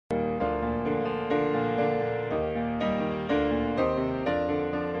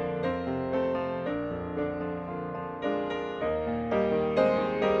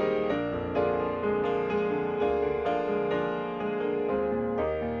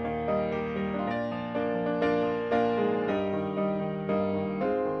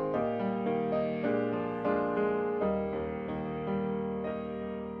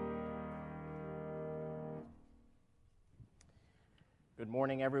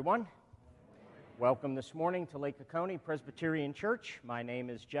morning, everyone. Welcome this morning to Lake Oconee Presbyterian Church. My name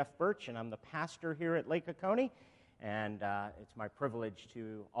is Jeff Birch, and I'm the pastor here at Lake Oconee, and it's my privilege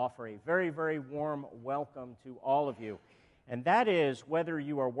to offer a very, very warm welcome to all of you. And that is whether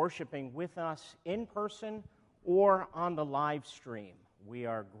you are worshiping with us in person or on the live stream. We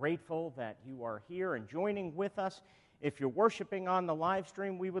are grateful that you are here and joining with us. If you're worshiping on the live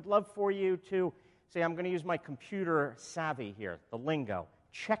stream, we would love for you to say, I'm going to use my computer savvy here, the lingo.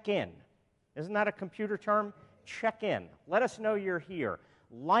 Check in. Isn't that a computer term? Check in. Let us know you're here.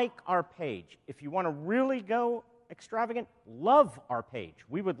 Like our page. If you want to really go extravagant, love our page.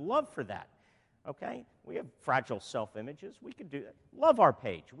 We would love for that. Okay? We have fragile self-images. We could do that. Love our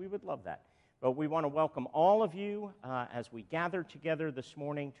page. We would love that. But we want to welcome all of you as we gather together this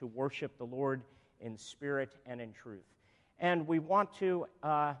morning to worship the Lord in spirit and in truth. And we want to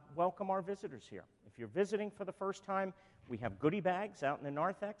welcome our visitors here. If you're visiting for the first time, we have goodie bags out in the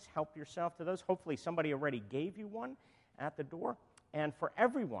narthex. Help yourself to those. Hopefully somebody already gave you one at the door. And for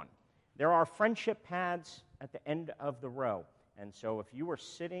everyone, there are friendship pads at the end of the row. And so if you are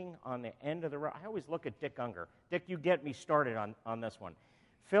sitting on the end of the row, I always look at Dick Unger. Dick, you get me started on this one.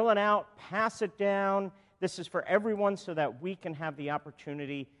 Fill it out, pass it down. This is for everyone so that we can have the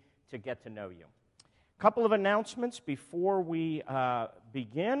opportunity to get to know you. A couple of announcements before we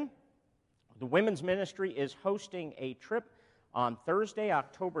begin. The Women's Ministry is hosting a trip on Thursday,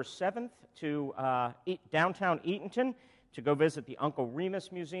 October 7th, to downtown Eatonton to go visit the Uncle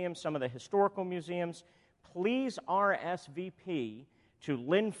Remus Museum, some of the historical museums. Please RSVP to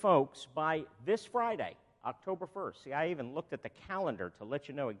Lynn Folks by this Friday, October 1st. See, I even looked at the calendar to let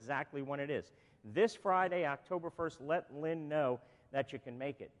you know exactly when it is. This Friday, October 1st, let Lynn know that you can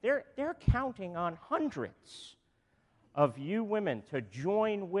make it. They're counting on hundreds of you women to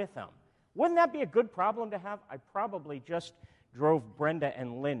join with them. Wouldn't that be a good problem to have? I probably just drove Brenda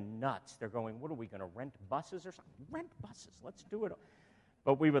and Lynn nuts. They're going, what are we going to rent buses or something? Rent buses, let's do it.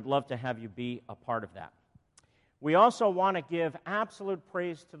 But we would love to have you be a part of that. We also want to give absolute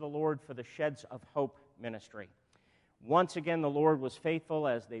praise to the Lord for the Sheds of Hope ministry. Once again, the Lord was faithful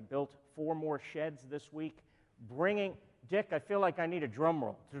as they built 4 more sheds this week, bringing, Dick, I feel like I need a drum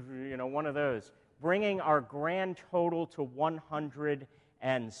roll, one of those, bringing our grand total to 106.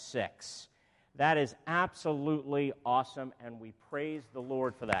 That is absolutely awesome, and we praise the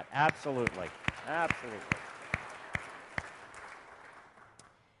Lord for that. Absolutely. Absolutely.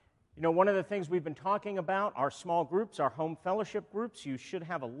 One of the things we've been talking about are small groups, our home fellowship groups. You should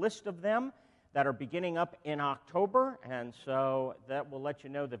have a list of them that are beginning up in October, and so that will let you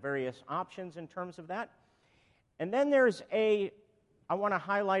know the various options in terms of that. And then I want to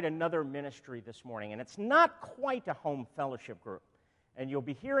highlight another ministry this morning, and it's not quite a home fellowship group. And you'll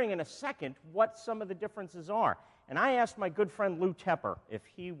be hearing in a second what some of the differences are. And I asked my good friend Lou Tepper if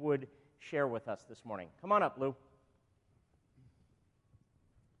he would share with us this morning. Come on up, Lou.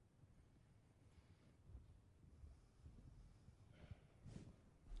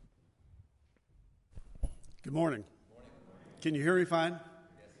 Good morning. Can you hear me fine? Yes.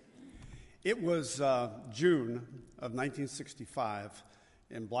 It was June of 1965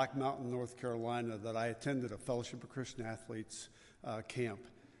 in Black Mountain, North Carolina, that I attended a Fellowship of Christian Athletes camp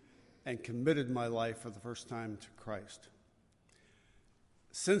and committed my life for the first time to Christ.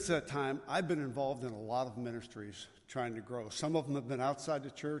 Since that time, I've been involved in a lot of ministries trying to grow. Some of them have been outside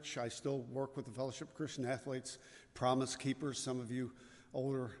the church. I still work with the Fellowship of Christian Athletes, Promise Keepers. Some of you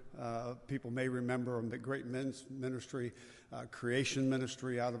older people may remember a great men's ministry, Creation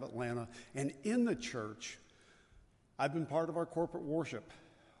Ministry out of Atlanta. And in the church, I've been part of our corporate worship,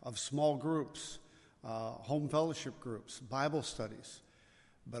 of small groups, home fellowship groups, Bible studies.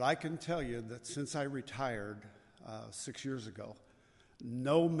 But I can tell you that since I retired 6 years ago,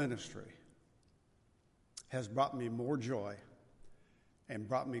 no ministry has brought me more joy and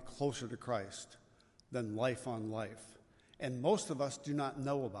brought me closer to Christ than Life on Life. And most of us do not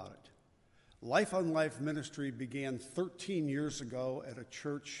know about it. Life on Life ministry began 13 years ago at a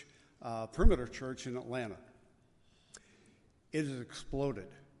church, Perimeter Church in Atlanta. It has exploded.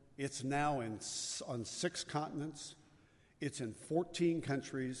 It's now on 6 continents. It's in 14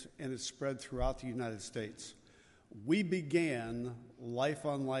 countries, and it's spread throughout the United States. We began Life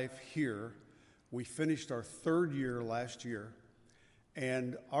on Life here. We finished our 3rd year last year,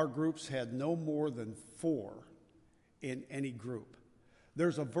 and our groups had no more than 4 in any group.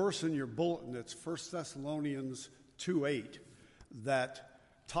 There's a verse in your bulletin, it's 1 Thessalonians 2:8, that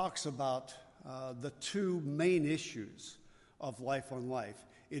talks about the 2 main issues of Life on Life.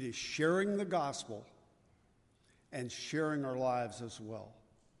 It is sharing the gospel and sharing our lives as well.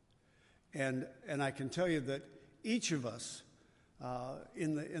 And I can tell you that each of us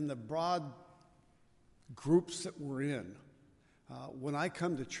in the broad groups that we're in. When I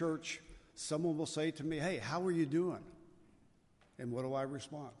come to church, someone will say to me, "Hey, how are you doing?" And what do I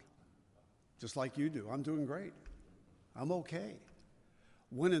respond? Just like you do. I'm doing great. I'm okay.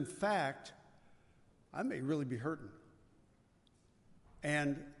 When in fact, I may really be hurting.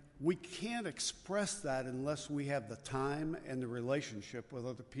 And we can't express that unless we have the time and the relationship with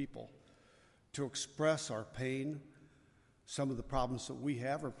other people to express our pain, some of the problems that we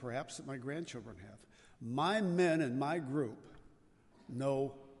have, or perhaps that my grandchildren have. My men in my group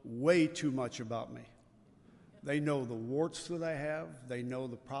know way too much about me. They know the warts that I have. They know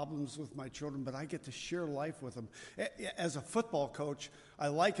the problems with my children, but I get to share life with them. As a football coach, I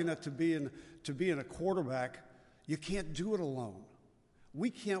liken it to being a quarterback. You can't do it alone.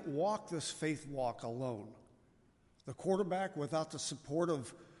 We can't walk this faith walk alone. The quarterback, without the support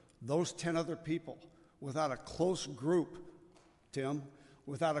of those 10 other people, without a close group, Tim,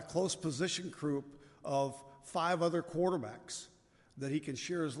 without a close position group of 5 other quarterbacks that he can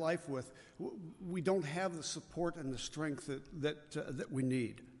share his life with, we don't have the support and the strength that we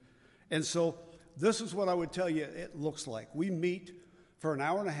need. And so this is what I would tell you it looks like. We meet for an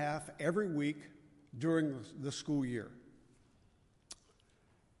hour and a half every week during the school year.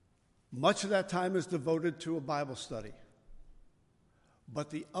 Much of that time is devoted to a Bible study. But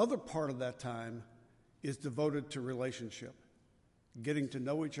the other part of that time is devoted to relationship, getting to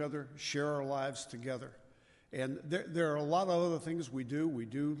know each other, share our lives together. And there are a lot of other things we do. We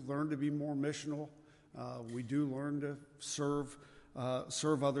do learn to be more missional. We do learn to serve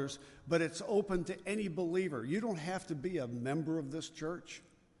others. But it's open to any believer. You don't have to be a member of this church.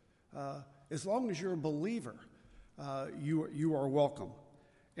 As long as you're a believer, you are welcome.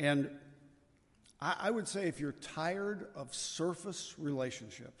 And I would say if you're tired of surface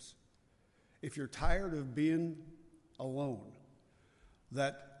relationships, if you're tired of being alone,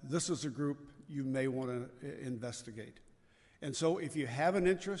 that this is a group you may want to investigate. And so if you have an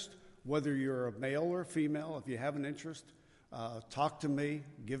interest, whether you're a male or a female, if you have an interest, talk to me,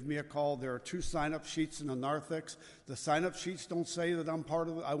 give me a call. There are 2 sign-up sheets in the narthex. The sign-up sheets don't say that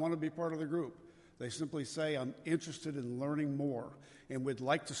I want to be part of the group. They simply say I'm interested in learning more and would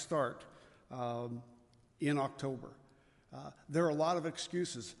like to start in October. There are a lot of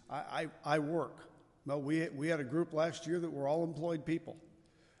excuses. I work. Well, we had a group last year that were all employed people.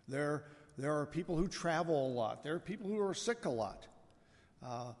 There are people who travel a lot. There are people who are sick a lot.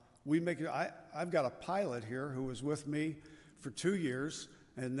 I've got a pilot here who was with me for 2 years,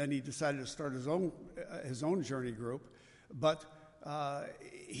 and then he decided to start his own journey group. But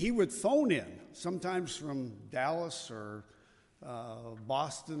he would phone in, sometimes from Dallas or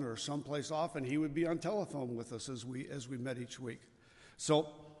Boston or someplace off, and he would be on telephone with us as we met each week. So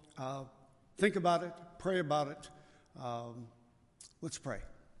think about it, pray about it. Let's pray.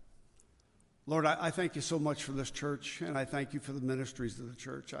 Lord, I thank you so much for this church, and I thank you for the ministries of the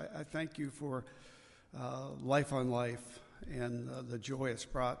church. I thank you for Life on Life and the joy it's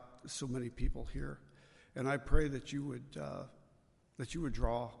brought so many people here. And I pray that you would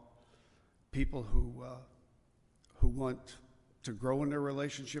draw people who want to grow in their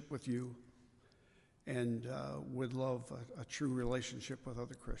relationship with you and would love a true relationship with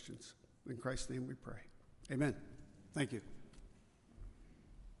other Christians. In Christ's name we pray. Amen. Thank you.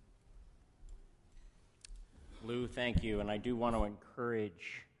 Lou, thank you. And I do want to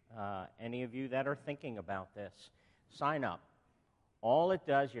encourage any of you that are thinking about this, sign up. All it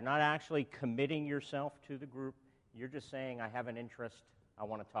does, you're not actually committing yourself to the group. You're just saying, I have an interest. I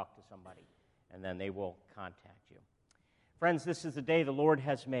want to talk to somebody. And then they will contact you. Friends, this is the day the Lord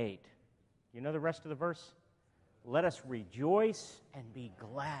has made. You know the rest of the verse? Let us rejoice and be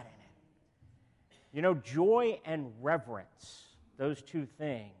glad in it. You know, joy and reverence, those 2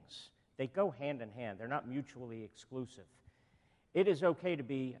 things, they go hand in hand. They're not mutually exclusive. It is okay to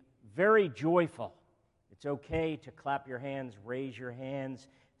be very joyful. It's okay to clap your hands, raise your hands,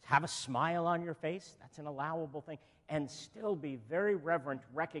 have a smile on your face. That's an allowable thing. And still be very reverent,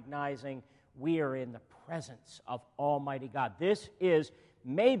 recognizing we are in the presence of Almighty God. This is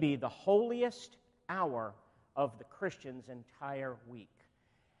maybe the holiest hour of the Christian's entire week.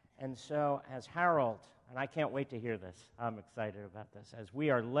 And so, as Harold, and I can't wait to hear this, I'm excited about this, as we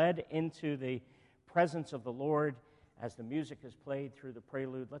are led into the presence of the Lord, as the music is played through the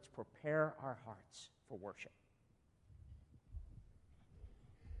prelude, let's prepare our hearts for worship.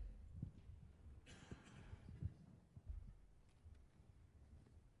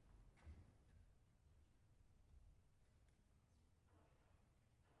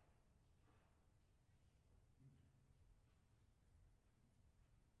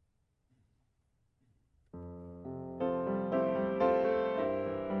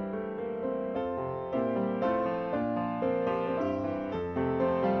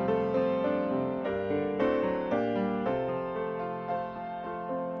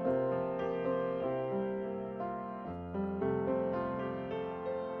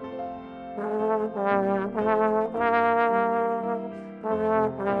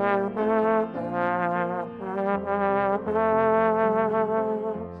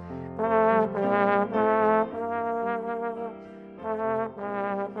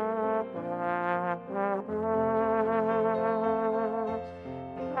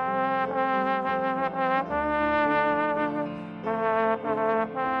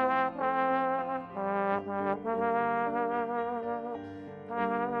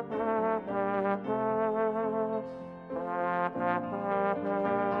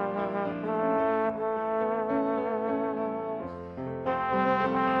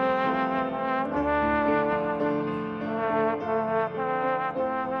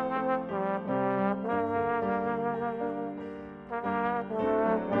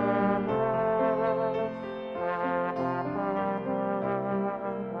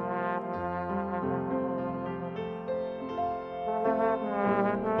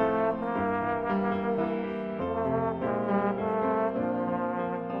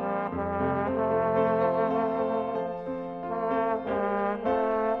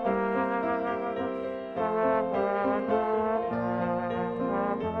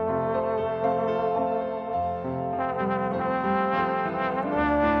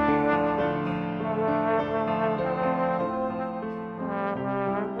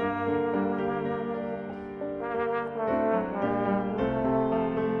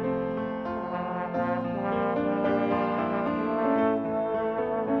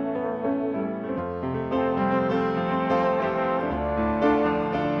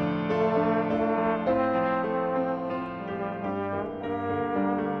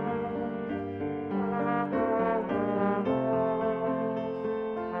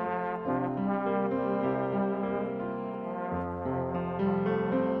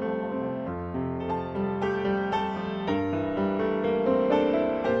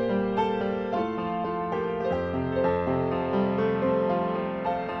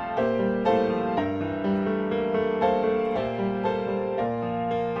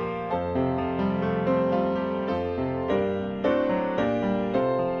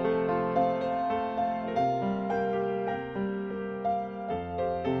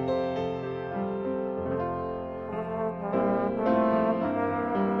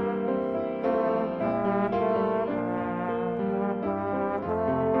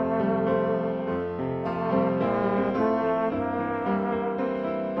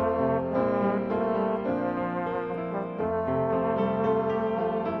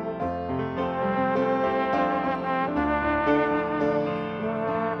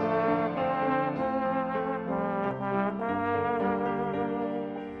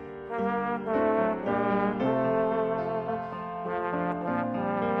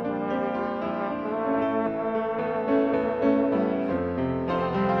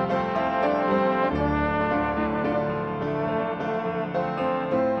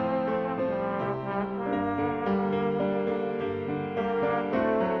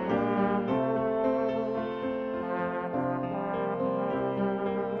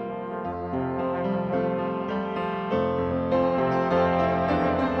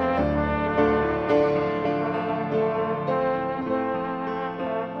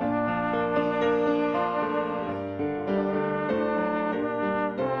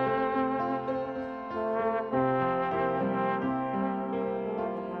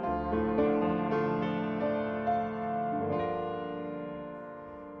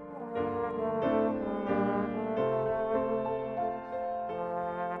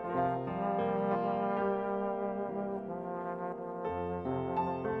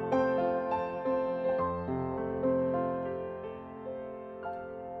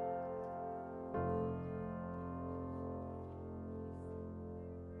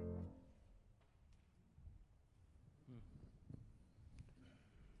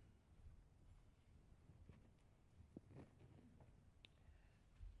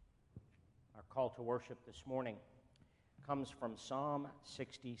 call to worship this morning comes from Psalm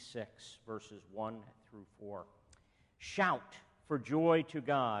 66, verses 1 through 4. Shout for joy to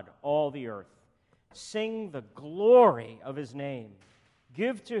God, all the earth. Sing the glory of his name.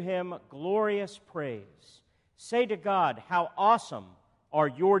 Give to him glorious praise. Say to God, how awesome are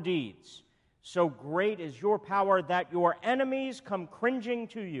your deeds. So great is your power that your enemies come cringing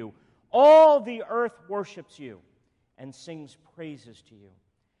to you. All the earth worships you and sings praises to you.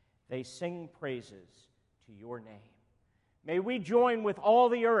 They sing praises to your name. May we join with all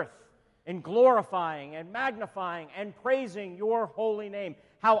the earth in glorifying and magnifying and praising your holy name.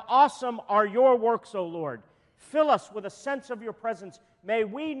 How awesome are your works, O Lord. Fill us with a sense of your presence. May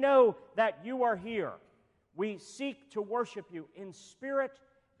we know that you are here. We seek to worship you in spirit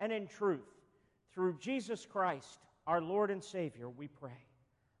and in truth. Through Jesus Christ, our Lord and Savior, we pray.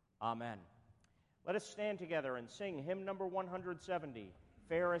 Amen. Let us stand together and sing hymn number 170,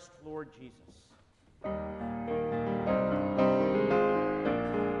 Fairest Lord Jesus.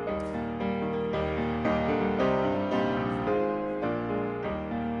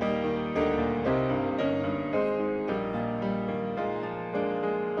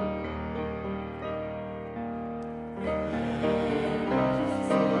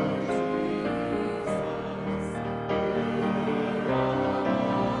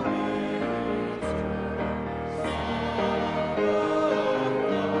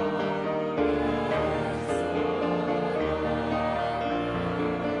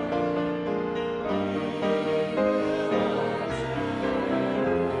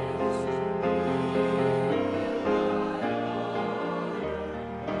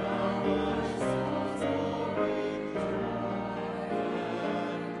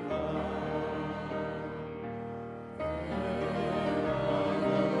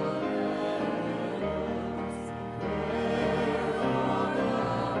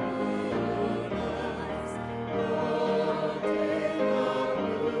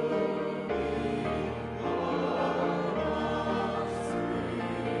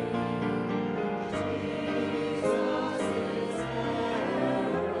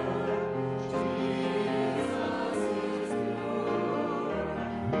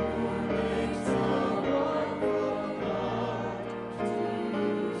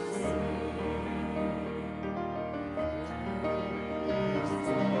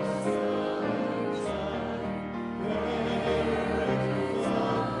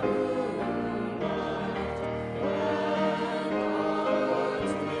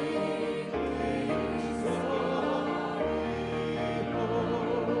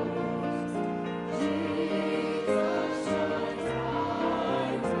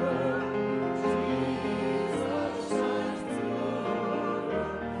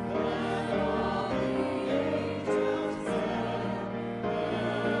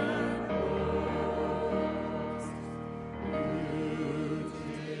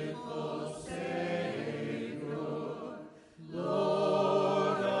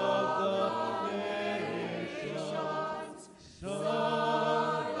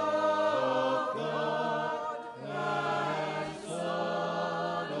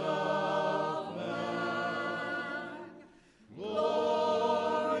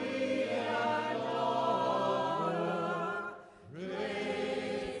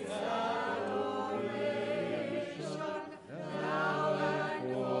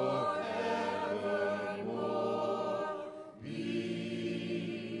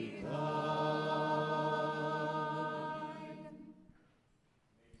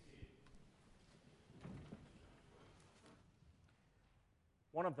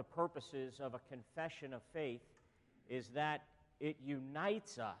 One of the purposes of a confession of faith is that it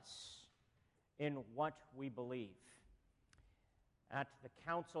unites us in what we believe. At the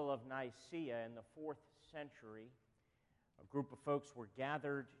Council of Nicaea in the 4th century, a group of folks were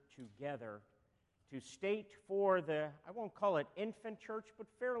gathered together to state for the, I won't call it infant church, but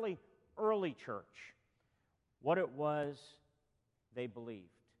fairly early church, what it was they believed.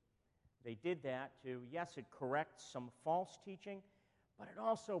 They did that to, yes, it corrects some false teaching, but it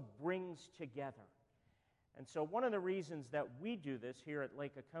also brings together. And so one of the reasons that we do this here at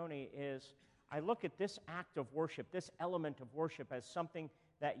Lake Oconee is I look at this act of worship, this element of worship, as something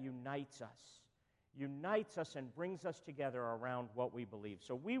that unites us and brings us together around what we believe.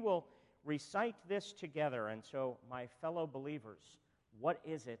 So we will recite this together. And so, my fellow believers, what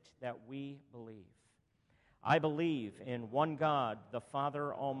is it that we believe? I believe in one God, the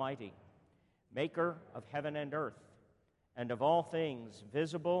Father Almighty, maker of heaven and earth, and of all things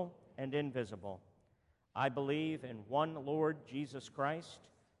visible and invisible. I believe in one Lord Jesus Christ,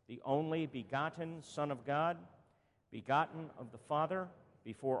 the only begotten Son of God, begotten of the Father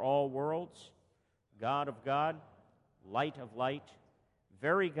before all worlds, God of God, light of light,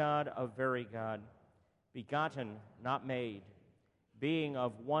 very God of very God, begotten, not made, being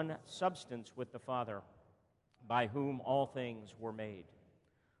of one substance with the Father, by whom all things were made,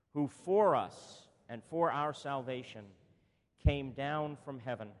 who for us and for our salvation came down from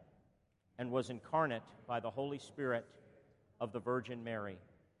heaven and was incarnate by the Holy Spirit of the Virgin Mary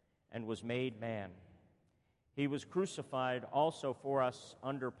and was made man. He was crucified also for us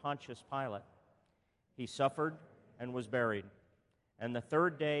under Pontius Pilate. He suffered and was buried, and the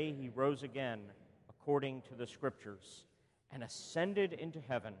third day he rose again according to the Scriptures and ascended into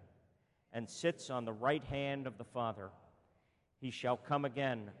heaven and sits on the right hand of the Father. He shall come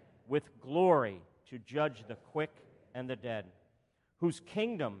again with glory to judge the quick and the dead, whose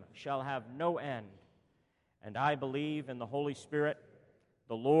kingdom shall have no end. And I believe in the Holy Spirit,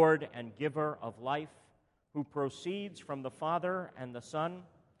 the Lord and giver of life, who proceeds from the Father and the Son,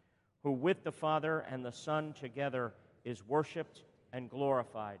 who with the Father and the Son together is worshiped and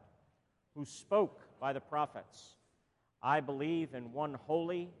glorified, who spoke by the prophets. I believe in one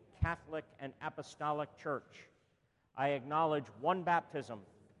holy, Catholic, and apostolic church. I acknowledge one baptism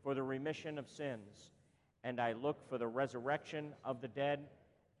for the remission of sins, and I look for the resurrection of the dead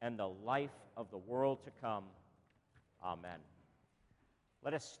and the life of the world to come. Amen.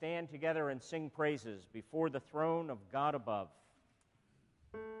 Let us stand together and sing praises before the throne of God above.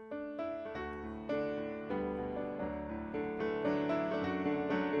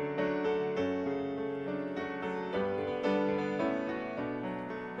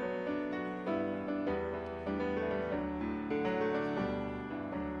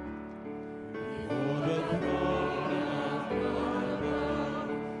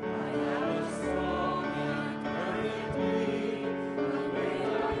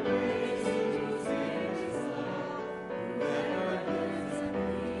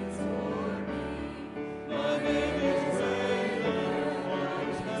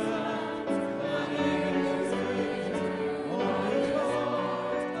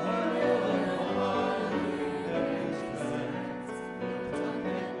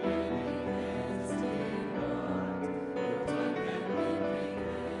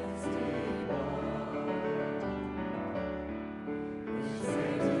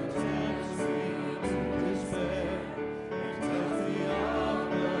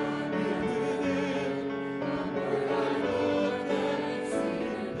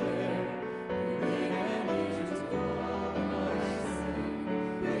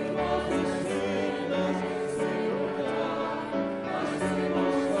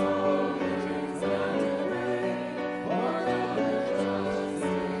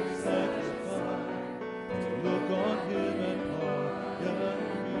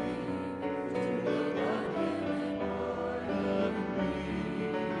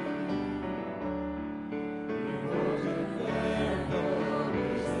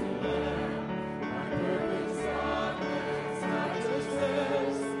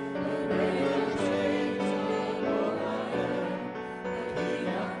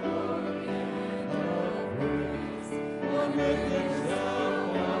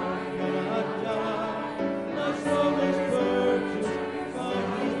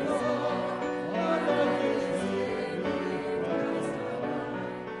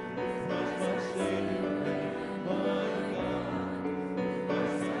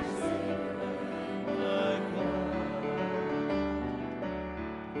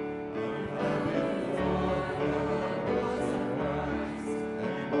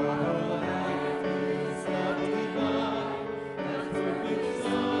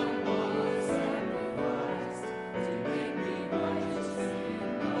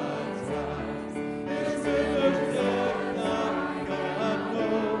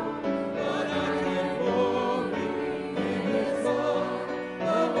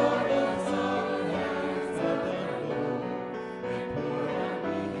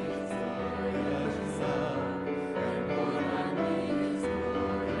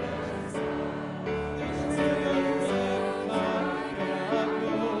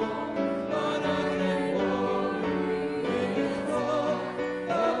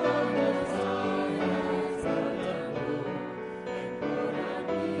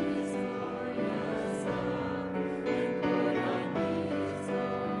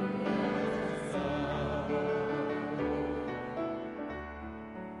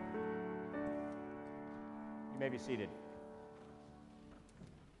 You may be seated.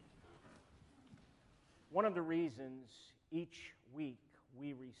 One of the reasons each week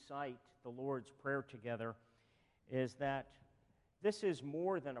we recite the Lord's Prayer together is that this is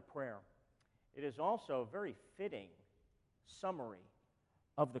more than a prayer. It is also a very fitting summary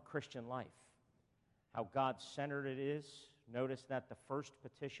of the Christian life, how God-centered it is. Notice that the first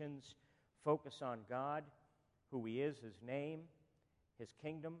petitions focus on God, who He is, His name, His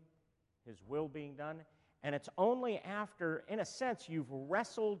kingdom, His will being done. And it's only after, in a sense, you've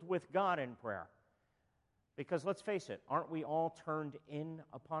wrestled with God in prayer. Because let's face it, aren't we all turned in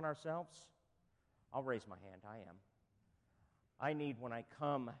upon ourselves? I'll raise my hand, I am. I need, when I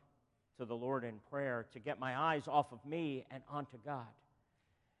come to the Lord in prayer, to get my eyes off of me and onto God.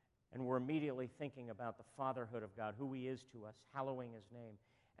 And we're immediately thinking about the fatherhood of God, who He is to us, hallowing His name.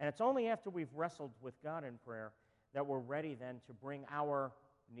 And it's only after we've wrestled with God in prayer that we're ready then to bring our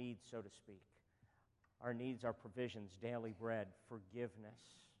needs, so to speak. Our needs, our provisions, daily bread, forgiveness,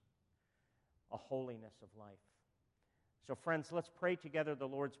 a holiness of life. So, friends, let's pray together the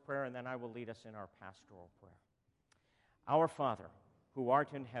Lord's Prayer, and then I will lead us in our pastoral prayer. Our Father, who art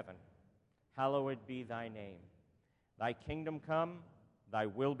in heaven, hallowed be thy name. Thy kingdom come, thy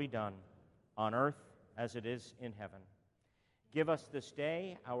will be done, on earth as it is in heaven. Give us this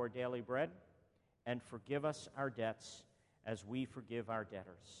day our daily bread, and forgive us our debts as we forgive our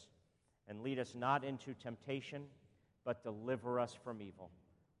debtors. And lead us not into temptation, but deliver us from evil.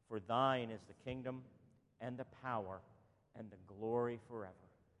 For thine is the kingdom, and the power, and the glory forever.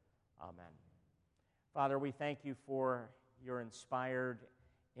 Amen. Father, we thank you for your inspired,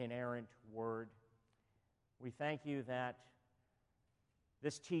 inerrant word. We thank you that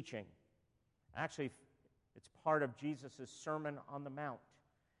this teaching, actually it's part of Jesus' Sermon on the Mount,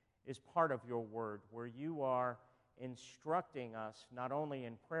 is part of your word, where you are instructing us not only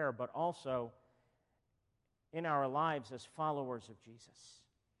in prayer, but also in our lives as followers of Jesus.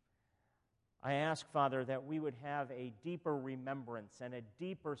 I ask, Father, that we would have a deeper remembrance and a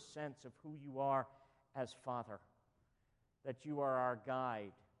deeper sense of who you are as Father, that you are our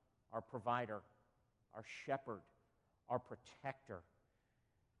guide, our provider, our shepherd, our protector.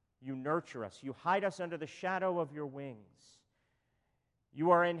 You nurture us. You hide us under the shadow of your wings.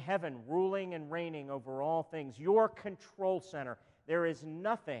 You are in heaven, ruling and reigning over all things. Your control center. There is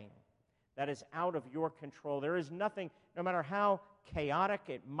nothing that is out of your control. There is nothing, no matter how chaotic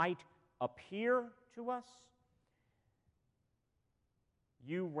it might appear to us,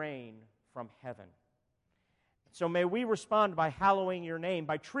 you reign from heaven. So may we respond by hallowing your name,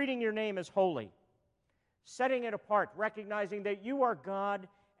 by treating your name as holy, setting it apart, recognizing that you are God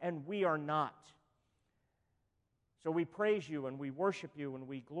and we are not. So we praise you and we worship you and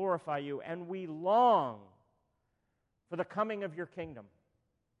we glorify you and we long for the coming of your kingdom.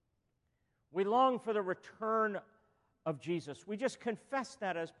 We long for the return of Jesus. We just confess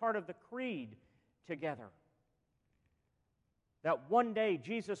that as part of the creed together. That one day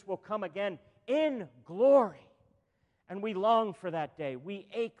Jesus will come again in glory. And we long for that day. We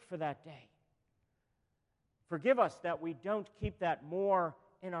ache for that day. Forgive us that we don't keep that more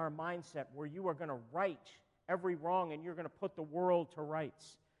in our mindset, where you are going to right every wrong and you're going to put the world to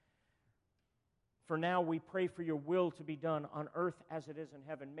rights. For now, we pray for your will to be done on earth as it is in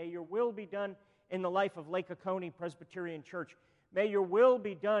heaven. May your will be done in the life of Lake Oconee Presbyterian Church. May your will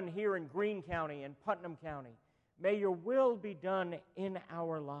be done here in Greene County and Putnam County. May your will be done in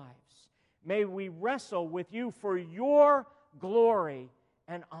our lives. May we wrestle with you for your glory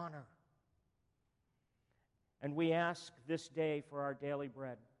and honor. And we ask this day for our daily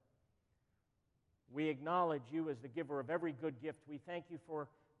bread. We acknowledge you as the giver of every good gift. We thank you for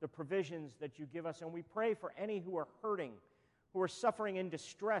the provisions that you give us, and we pray for any who are hurting, who are suffering in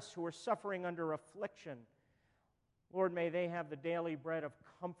distress, who are suffering under affliction. Lord, may they have the daily bread of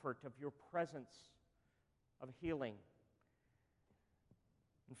comfort, of your presence, of healing.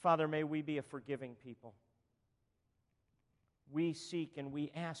 And Father, may we be a forgiving people. We seek and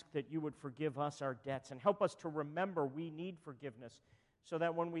we ask that you would forgive us our debts and help us to remember we need forgiveness, so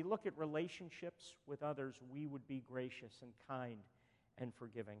that when we look at relationships with others, we would be gracious and kind and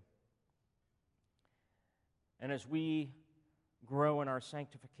forgiving. And as we grow in our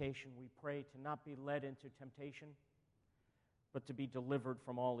sanctification, we pray to not be led into temptation, but to be delivered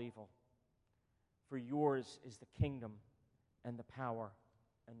from all evil. For yours is the kingdom and the power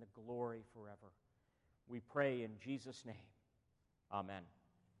and the glory forever. We pray in Jesus' name. Amen.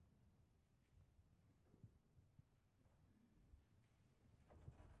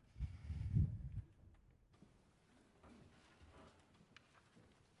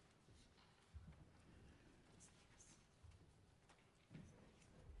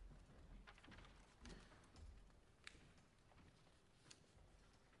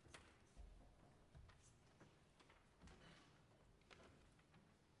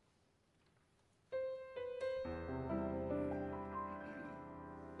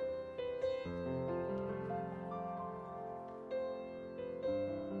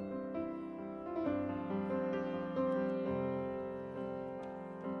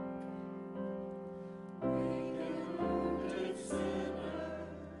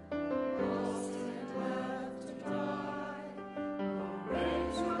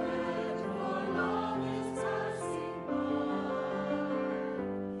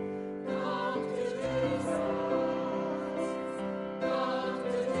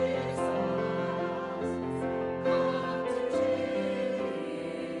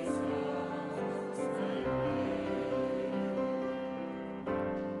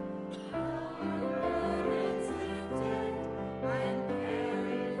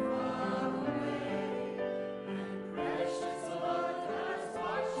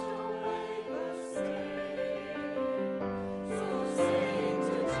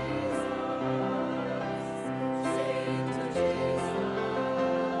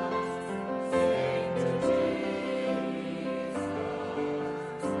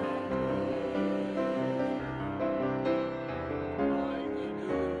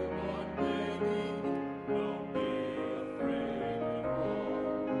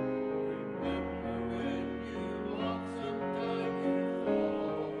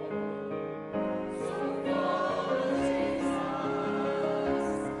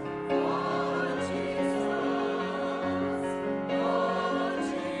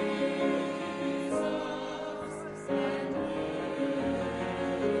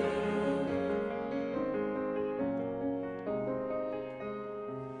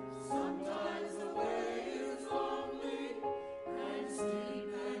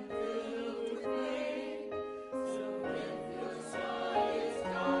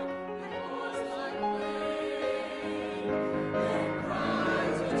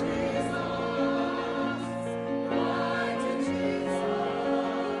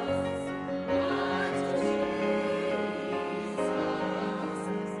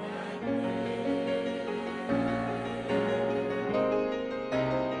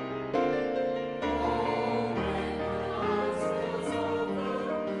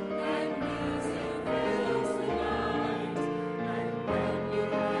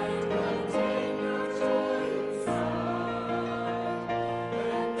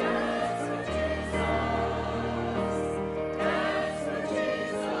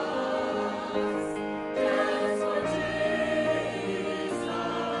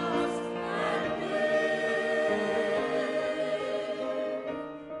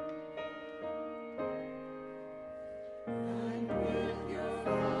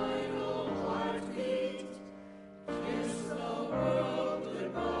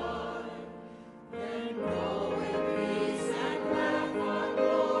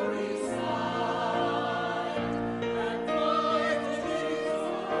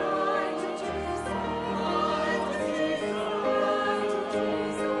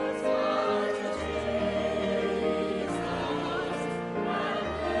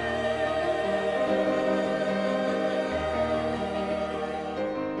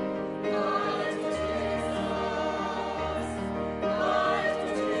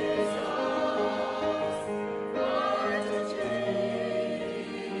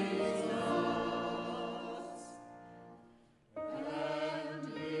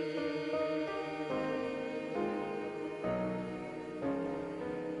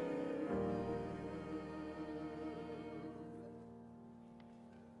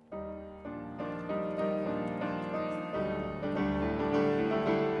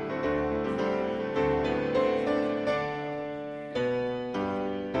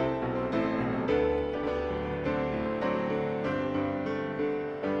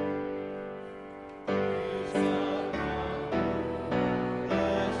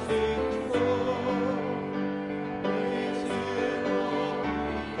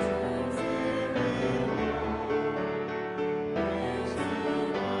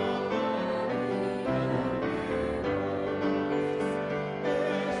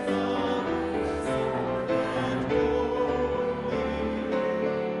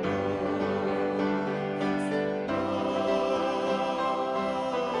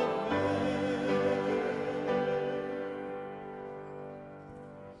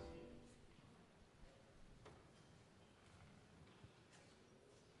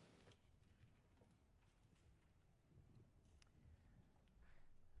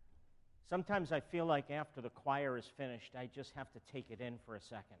 Sometimes I feel like after the choir is finished, I just have to take it in for a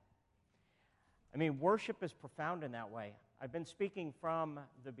second. I mean, worship is profound in that way. I've been speaking from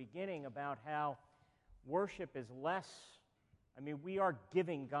the beginning about how worship is less, we are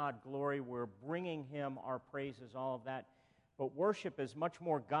giving God glory, we're bringing Him our praises, all of that, but worship is much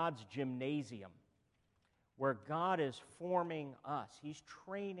more God's gymnasium, where God is forming us, He's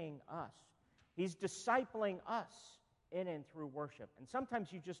training us, He's discipling us in and through worship. And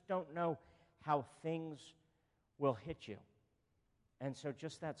sometimes you just don't know how things will hit you. And so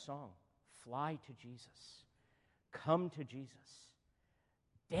just that song, fly to Jesus, come to Jesus,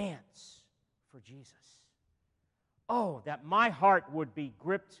 dance for Jesus. Oh, that my heart would be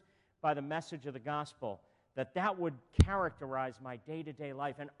gripped by the message of the gospel, that would characterize my day-to-day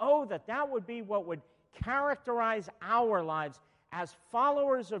life. And oh, that would be what would characterize our lives as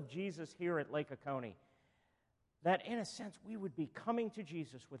followers of Jesus here at Lake Oconee. That, in a sense, we would be coming to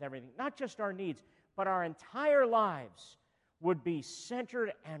Jesus with everything, not just our needs, but our entire lives would be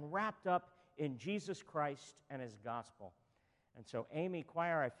centered and wrapped up in Jesus Christ and His gospel. And so, Amy,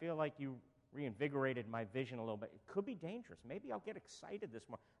 choir, I feel like you reinvigorated my vision a little bit. It could be dangerous. Maybe I'll get excited this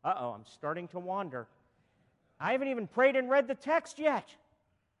morning. I'm starting to wander. I haven't even prayed and read the text yet.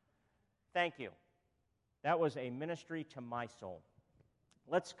 Thank you. That was a ministry to my soul.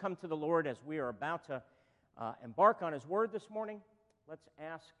 Let's come to the Lord as we are about to embark on His Word this morning. Let's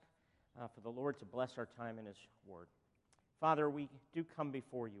ask for the Lord to bless our time in His Word. Father, we do come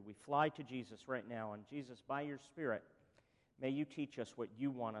before You. We fly to Jesus right now. And Jesus, by Your Spirit, may You teach us what You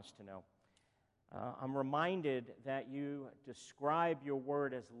want us to know. I'm reminded that You describe Your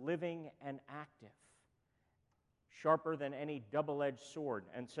Word as living and active, sharper than any double-edged sword.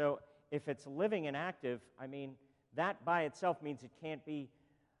 And so if it's living and active, that by itself means it can't be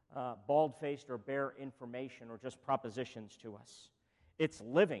bald-faced or bare information or just propositions to us. It's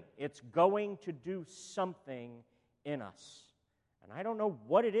living. It's going to do something in us. And I don't know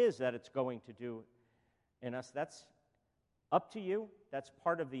what it is that it's going to do in us. That's up to You. That's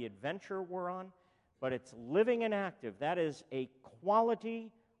part of the adventure we're on. But it's living and active. That is a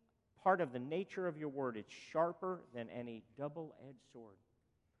quality, part of the nature of Your Word. It's sharper than any double-edged sword.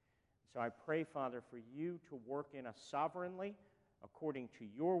 So I pray, Father, for You to work in us sovereignly, according to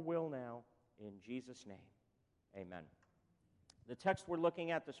Your will now, in Jesus' name. Amen. The text we're looking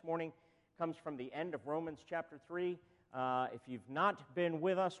at this morning comes from the end of Romans chapter 3. If you've not been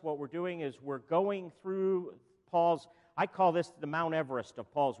with us, what we're doing is we're going through Paul's, I call this the Mount Everest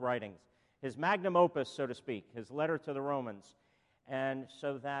of Paul's writings, his magnum opus, so to speak, his letter to the Romans. And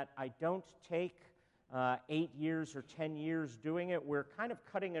so that I don't take 8 years or 10 years doing it, we're kind of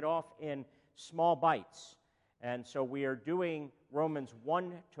cutting it off in small bites. And so we are doing Romans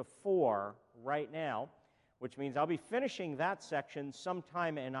 1 to 4 right now, which means I'll be finishing that section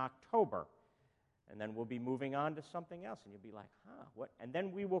sometime in October. And then we'll be moving on to something else. And you'll be like, what? And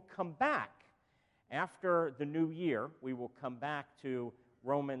then we will come back after the new year. We will come back to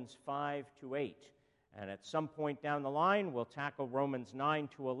Romans 5 to 8. And at some point down the line, we'll tackle Romans 9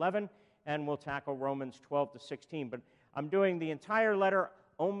 to 11, and we'll tackle Romans 12 to 16. But I'm doing the entire letter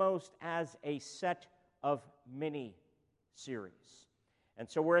almost as a set of mini-series. And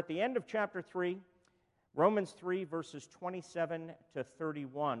so we're at the end of chapter 3, Romans 3, verses 27 to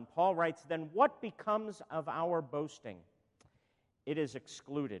 31. Paul writes, "Then what becomes of our boasting? It is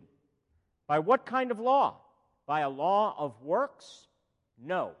excluded. By what kind of law? By a law of works?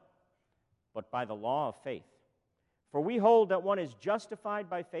 No, but by the law of faith. For we hold that one is justified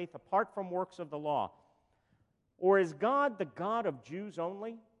by faith apart from works of the law. Or is God the God of Jews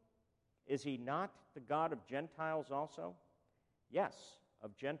only? Is He not the God of Gentiles also? Yes,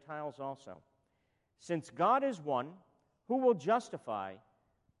 of Gentiles also. Since God is one, who will justify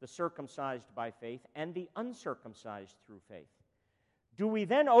the circumcised by faith and the uncircumcised through faith? Do we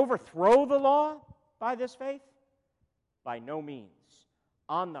then overthrow the law by this faith? By no means.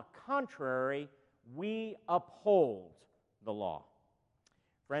 On the contrary, we uphold the law."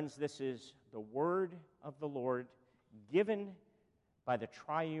 Friends, this is the word of the Lord given by the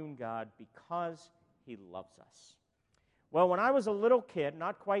triune God because He loves us. Well, when I was a little kid,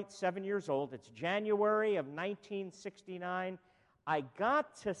 not quite 7 years old, it's January of 1969, I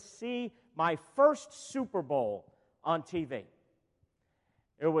got to see my first Super Bowl on TV.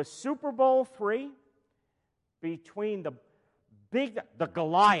 It was Super Bowl III between the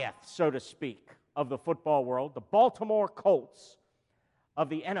Goliath, so to speak, of the football world, the Baltimore Colts of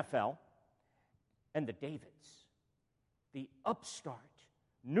the NFL, and the Davids, the upstart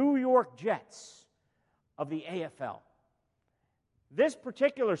New York Jets of the AFL. This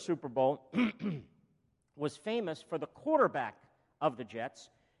particular Super Bowl was famous for the quarterback of the Jets,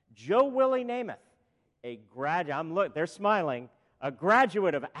 Joe Willie Namath, they're smiling, a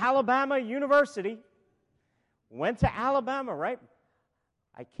graduate of Alabama University, went to Alabama, right?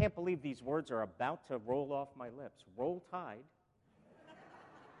 I can't believe these words are about to roll off my lips. Roll Tide.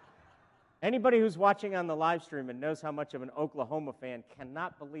 Anybody who's watching on the live stream and knows how much of an Oklahoma fan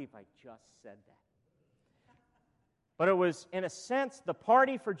cannot believe I just said that. But it was, in a sense, the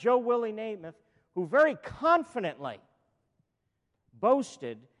party for Joe Willie Namath, who very confidently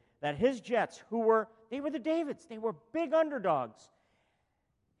boasted that his Jets, they were the Davids, they were big underdogs.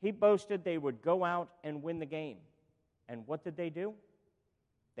 He boasted they would go out and win the game. And what did they do?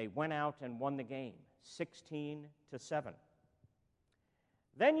 They went out and won the game, 16-7.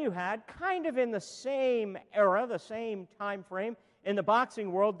 Then you had, kind of in the same era, the same time frame, in the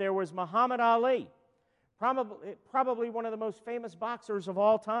boxing world, there was Muhammad Ali, probably one of the most famous boxers of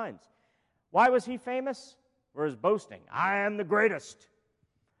all times. Why was he famous? For his boasting. I am the greatest.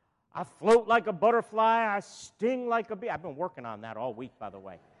 I float like a butterfly. I sting like a bee. I've been working on that all week, by the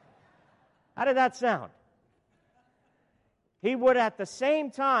way. How did that sound? He would, at the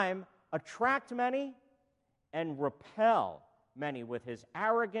same time, attract many and repel many with his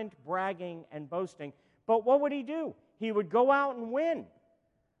arrogant bragging and boasting. But what would he do? He would go out and win.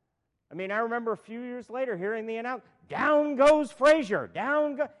 I mean, I remember a few years later hearing the announcement, down goes Frazier,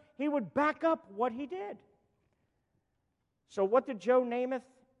 he would back up what he did. So what did Joe Namath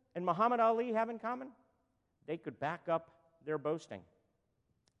and Muhammad Ali have in common? They could back up their boasting.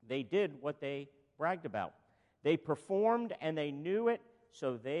 They did what they bragged about. They performed and they knew it,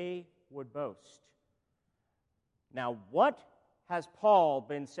 so they would boast. Now, what has Paul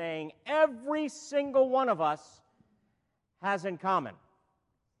been saying every single one of us has in common?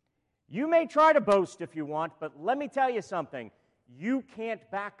 You may try to boast if you want, but let me tell you something. You can't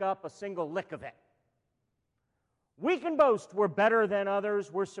back up a single lick of it. We can boast we're better than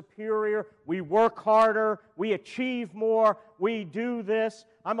others, we're superior, we work harder, we achieve more, we do this,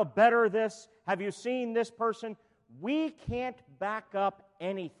 I'm a better this, have you seen this person? We can't back up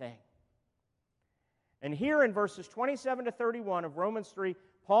anything. And here in verses 27 to 31 of Romans 3,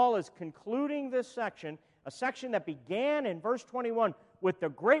 Paul is concluding this section, a section that began in verse 21 with the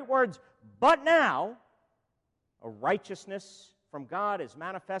great words, but now a righteousness from God is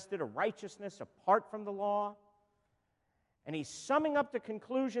manifested, a righteousness apart from the law. And he's summing up the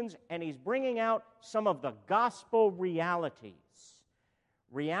conclusions, and he's bringing out some of the gospel realities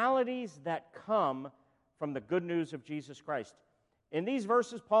that come from the good news of Jesus Christ. In these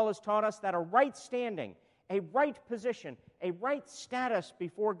verses, Paul has taught us that a right standing, a right position, a right status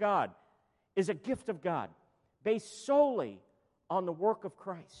before God is a gift of God, based solely on the work of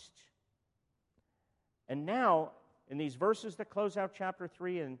Christ. And now, in these verses that close out chapter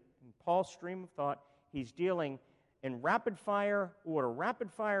 3 in Paul's stream of thought, he's dealing in rapid-fire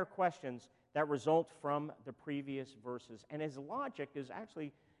questions that result from the previous verses. And his logic is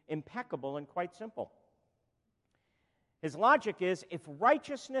actually impeccable and quite simple. His logic is, if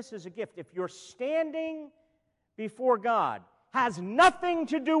righteousness is a gift, if your standing before God has nothing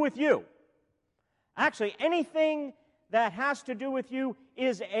to do with you, actually anything that has to do with you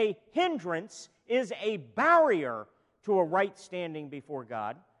is a hindrance, is a barrier to a right standing before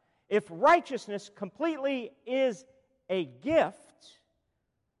God. If righteousness completely is a gift,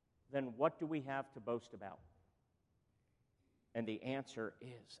 then what do we have to boast about? And the answer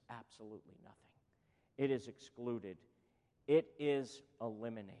is absolutely nothing. It is excluded. It is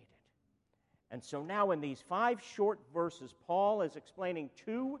eliminated. And so now in these 5 short verses, Paul is explaining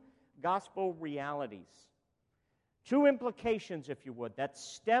 2 gospel realities, 2 implications, if you would, that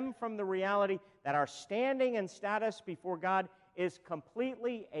stem from the reality that our standing and status before God is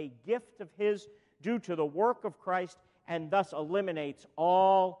completely a gift of His due to the work of Christ, and thus eliminates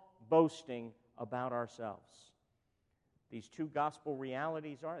all boasting about ourselves. These 2 gospel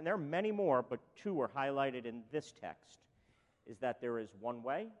realities are, and there are many more, but 2 are highlighted in this text, is that there is one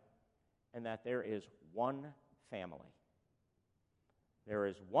way and that there is one family. There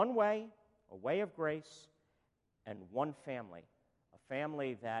is one way, a way of grace, and one family, a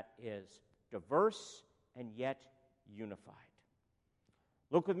family that is diverse and yet unified.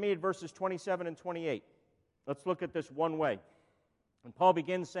 Look with me at verses 27 and 28. Let's look at this one way. And Paul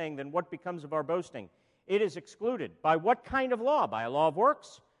begins saying, then what becomes of our boasting? It is excluded. By what kind of law? By a law of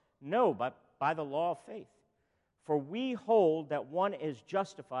works? No, but by the law of faith. For we hold that one is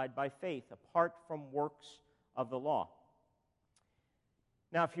justified by faith apart from works of the law.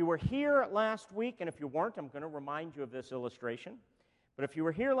 Now, if you were here last week, and if you weren't, I'm going to remind you of this illustration. But if you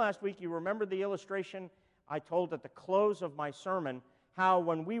were here last week, you remember the illustration I told at the close of my sermon, how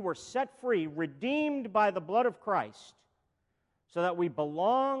when we were set free, redeemed by the blood of Christ, so that we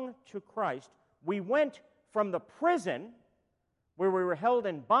belong to Christ. We went from the prison where we were held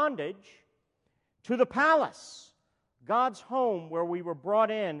in bondage to the palace, God's home, where we were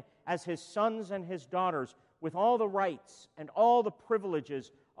brought in as His sons and His daughters with all the rights and all the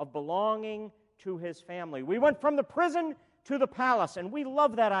privileges of belonging to His family. We went from the prison to the palace, and we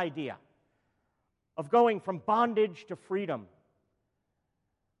love that idea of going from bondage to freedom,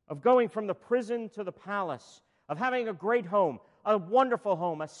 of going from the prison to the palace, of having a great home, a wonderful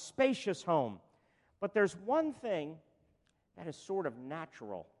home, a spacious home. But there's one thing that is sort of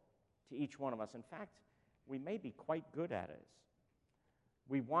natural to each one of us. In fact, we may be quite good at it.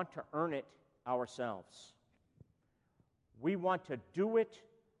 We want to earn it ourselves. We want to do it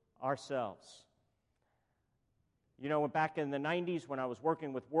ourselves. You know, back in the 90s when I was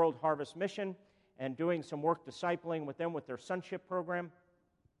working with World Harvest Mission and doing some work discipling with them with their sonship program,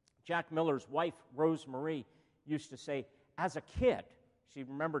 Jack Miller's wife, Rose Marie, used to say, as a kid, she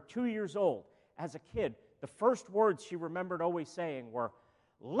remembered 2 years old, as a kid, the first words she remembered always saying were,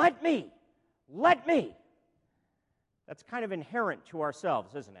 let me, let me. That's kind of inherent to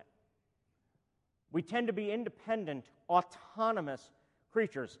ourselves, isn't it? We tend to be independent, autonomous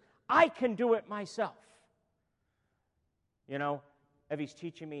creatures. I can do it myself. You know, Evie's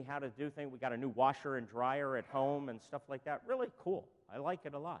teaching me how to do things. We got a new washer and dryer at home and stuff like that. Really cool. I like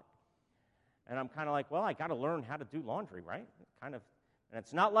it a lot. And I'm kind of like, well, I got to learn how to do laundry, right? And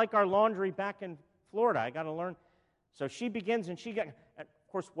it's not like our laundry back in Florida. I got to learn. So she begins, and of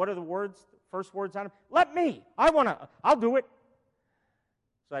course, what are the words, the first words out of, let me, I'll do it.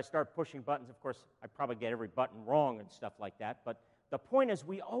 So I start pushing buttons. Of course, I probably get every button wrong and stuff like that. But the point is,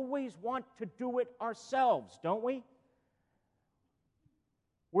 we always want to do it ourselves, don't we?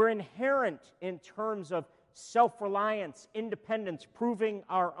 We're inherent in terms of self-reliance, independence, proving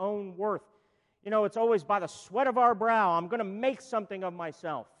our own worth. You know, it's always by the sweat of our brow, I'm going to make something of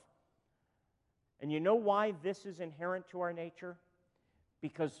myself. And you know why this is inherent to our nature?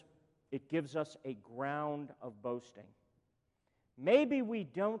 Because it gives us a ground of boasting. Maybe we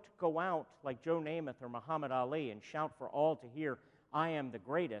don't go out like Joe Namath or Muhammad Ali and shout for all to hear, I am the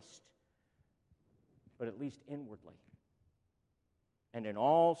greatest, but at least inwardly. And in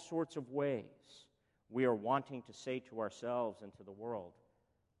all sorts of ways, we are wanting to say to ourselves and to the world,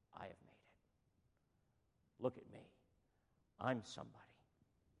 I have made it. Look at me. I'm somebody.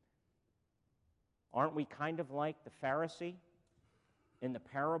 Aren't we kind of like the Pharisee in the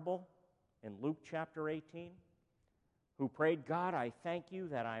parable in Luke chapter 18, who prayed, God, I thank you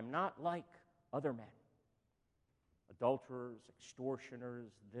that I'm not like other men, adulterers,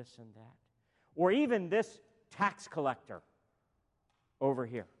 extortioners, this and that, or even this tax collector over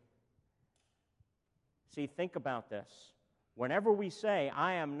here. See, think about this. Whenever we say,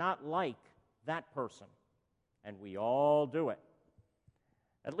 I am not like that person, and we all do it,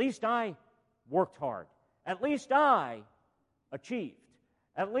 at least I worked hard. At least I achieved.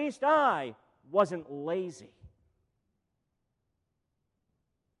 At least I wasn't lazy.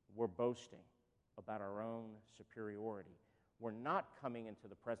 We're boasting about our own superiority. We're not coming into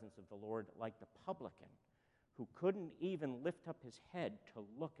the presence of the Lord like the publican who couldn't even lift up his head to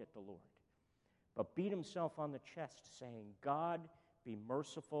look at the Lord, but beat himself on the chest saying, God, be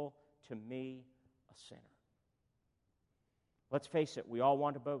merciful to me, a sinner. Let's face it, we all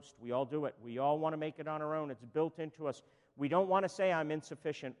want to boast. We all do it. We all want to make it on our own. It's built into us. We don't want to say, I'm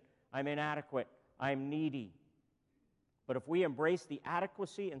insufficient, I'm inadequate, I'm needy. But if we embrace the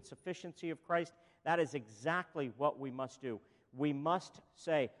adequacy and sufficiency of Christ, that is exactly what we must do. We must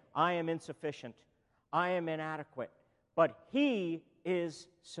say, I am insufficient, I am inadequate, but He is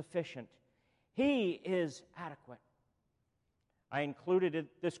sufficient. He is adequate. I included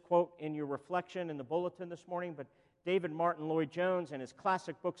this quote in your reflection in the bulletin this morning, but David Martin Lloyd-Jones, in his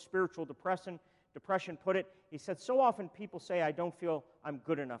classic book, Spiritual Depression, put it, he said, so often people say, I don't feel I'm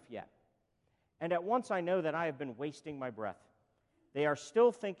good enough yet. And at once I know that I have been wasting my breath. They are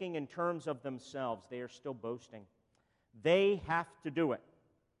still thinking in terms of themselves. They are still boasting. They have to do it.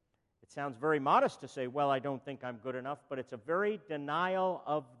 It sounds very modest to say, well, I don't think I'm good enough, but it's a very denial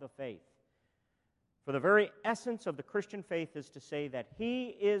of the faith. For the very essence of the Christian faith is to say that He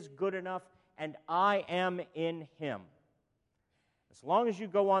is good enough and I am in Him. As long as you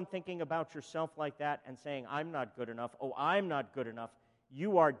go on thinking about yourself like that and saying, I'm not good enough, oh, I'm not good enough,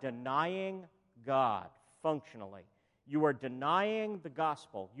 you are denying God functionally. You are denying the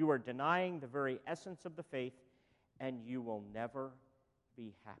gospel. You are denying the very essence of the faith, and you will never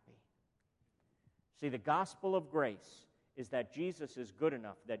be happy. See, the gospel of grace is that Jesus is good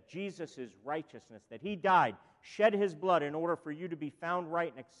enough, that Jesus is righteousness, that He died, shed His blood in order for you to be found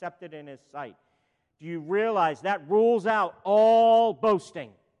right and accepted in His sight, Do you realize that rules out all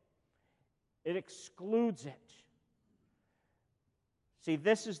boasting? It excludes it. See,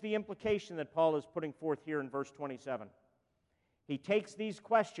 this is the implication that Paul is putting forth here in verse 27. He takes these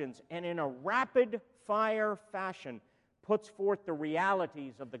questions and in a rapid-fire fashion puts forth the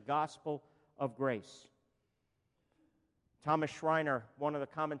realities of the gospel of grace. Thomas Schreiner, one of the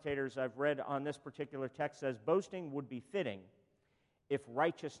commentators I've read on this particular text, says, boasting would be fitting if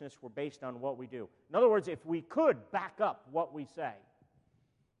righteousness were based on what we do. In other words, if we could back up what we say,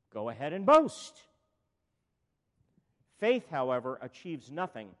 go ahead and boast. Faith, however, achieves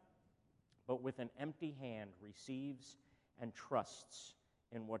nothing, but with an empty hand receives and trusts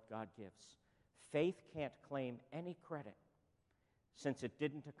in what God gives. Faith can't claim any credit since it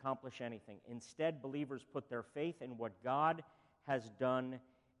didn't accomplish anything. Instead, believers put their faith in what God has done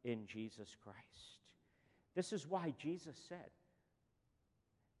in Jesus Christ. This is why Jesus said,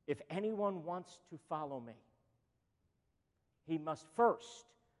 if anyone wants to follow me, he must first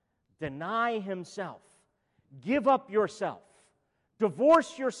deny himself, give up yourself,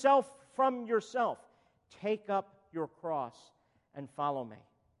 divorce yourself from yourself, take up your cross and follow me.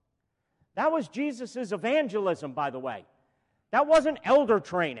 That was Jesus' evangelism, by the way. That wasn't elder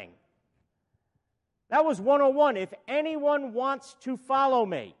training. That was 101. If anyone wants to follow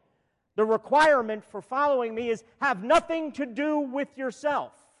me, the requirement for following me is have nothing to do with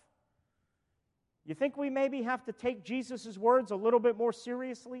yourself. You think we maybe have to take Jesus' words a little bit more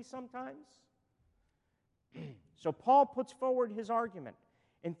seriously sometimes? So Paul puts forward his argument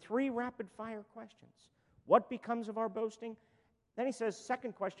in 3 rapid-fire questions. What becomes of our boasting? Then he says,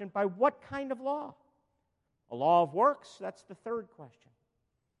 second question, by what kind of law? A law of works? That's the third question.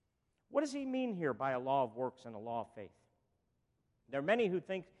 What does he mean here by a law of works and a law of faith? There are many who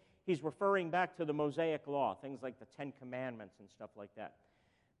think he's referring back to the Mosaic law, things like the Ten Commandments and stuff like that.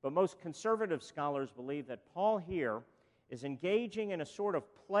 But most conservative scholars believe that Paul here is engaging in a sort of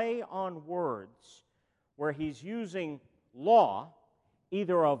play on words where he's using law,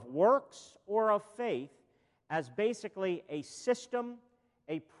 either of works or of faith, as basically a system,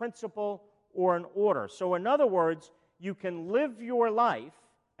 a principle, or an order. So in other words, you can live your life,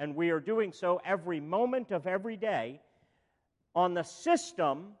 and we are doing so every moment of every day, on the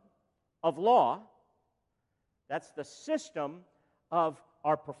system of law. That's the system of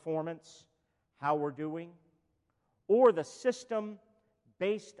our performance, how we're doing, or the system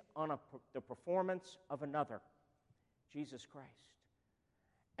based on the performance of another, Jesus Christ.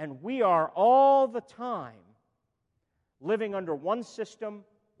 And we are all the time living under one system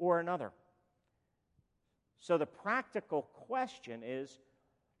or another. So the practical question is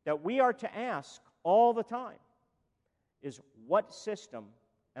that we are to ask all the time is, what system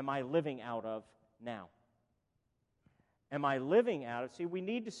am I living out of now? Am I living out of? See, we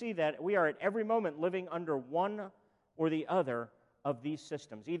need to see that we are at every moment living under one or the other of these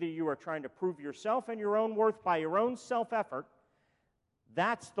systems. Either you are trying to prove yourself and your own worth by your own self-effort,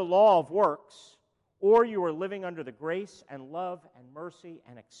 that's the law of works, or you are living under the grace and love and mercy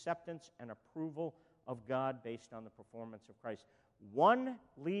and acceptance and approval of God based on the performance of Christ. One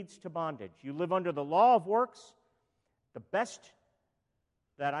leads to bondage. You live under the law of works. The best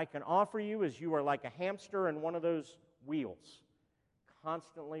that I can offer you is you are like a hamster in one of those wheels,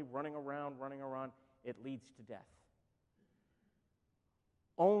 constantly running around. It leads to death.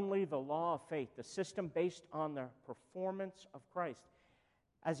 Only the law of faith, the system based on the performance of Christ,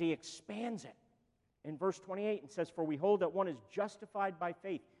 as he expands it in verse 28 and says, for we hold that one is justified by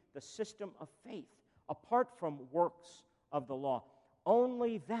faith, the system of faith, apart from works of the law.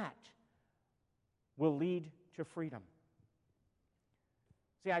 Only that will lead to freedom.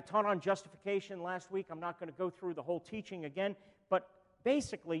 See, I taught on justification last week. I'm not going to go through the whole teaching again, but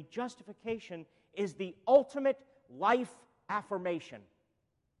basically, justification is the ultimate life affirmation.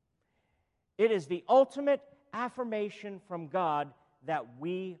 It is the ultimate affirmation from God that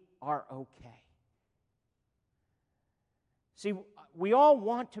we are okay. See, we all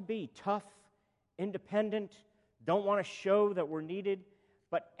want to be tough, independent, don't want to show that we're needed,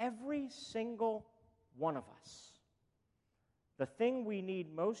 but every single one of us, the thing we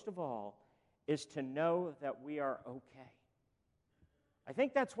need most of all is to know that we are okay. I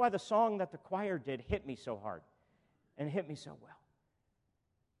think that's why the song that the choir did hit me so hard and hit me so well.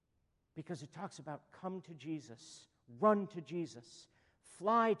 Because it talks about come to Jesus, run to Jesus,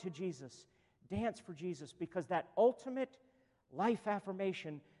 fly to Jesus, dance for Jesus, because that ultimate life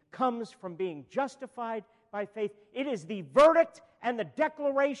affirmation comes from being justified by faith. It is the verdict and the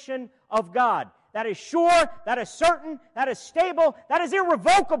declaration of God. That is sure, that is certain, that is stable, that is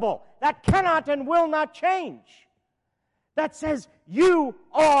irrevocable, that cannot and will not change. That says, you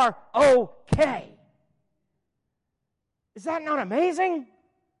are okay. Is that not amazing?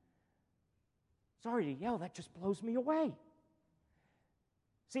 Sorry to yell, that just blows me away.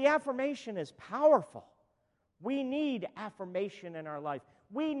 See, affirmation is powerful. We need affirmation in our life.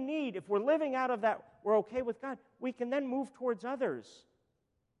 We need, if we're living out of that, we're okay with God, we can then move towards others,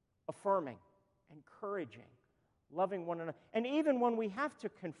 affirming, encouraging, loving one another. And even when we have to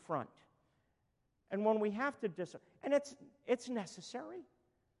confront, and when we have to and it's necessary.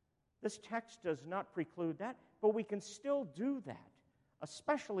 This text does not preclude that, but we can still do that,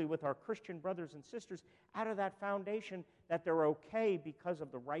 especially with our Christian brothers and sisters, out of that foundation that they're okay because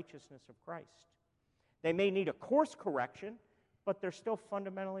of the righteousness of Christ. They may need a course correction, but they're still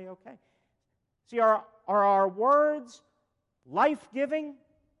fundamentally okay. See, are our words life-giving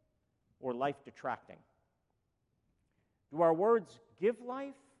or life-detracting? Do our words give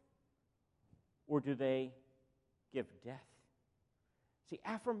life or do they give death? See,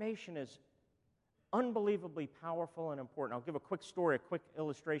 affirmation is unbelievably powerful and important. I'll give a quick story, a quick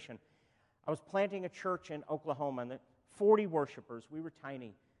illustration. I was planting a church in Oklahoma, and 40 worshipers. We were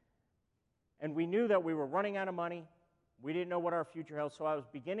tiny. And we knew that we were running out of money. We didn't know what our future held, so I was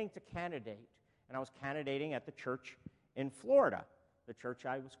beginning to candidate, and I was candidating at the church in Florida, the church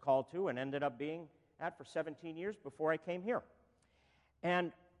I was called to and ended up being at for 17 years before I came here.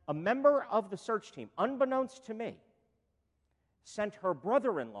 And a member of the search team, unbeknownst to me, sent her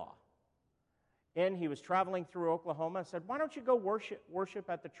brother-in-law in. He was traveling through Oklahoma and said, why don't you go worship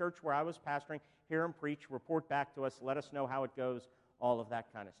at the church where I was pastoring, hear him preach, report back to us, let us know how it goes, all of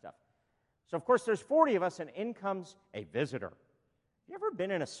that kind of stuff. So, of course, there's 40 of us, and in comes a visitor. You ever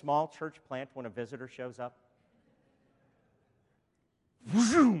been in a small church plant when a visitor shows up?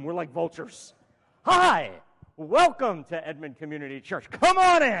 We're like vultures. Hi, welcome to Edmond Community Church. Come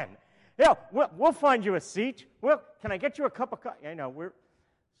on in. Yeah, we'll find you a seat. Well, can I get you a cup of coffee? I know,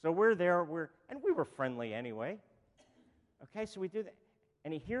 we're there, and we were friendly anyway. Okay, so we do that.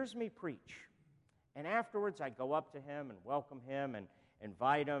 And he hears me preach. And afterwards, I go up to him and welcome him and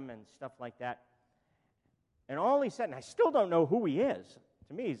invite him and stuff like that. And all he said, and I still don't know who he is.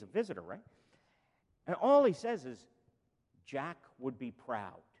 To me, he's a visitor, right? And all he says is, Jack would be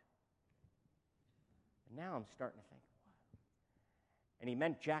proud. And now I'm starting to think, wow. And he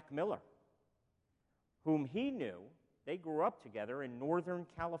meant Jack Miller, whom he knew. They grew up together in Northern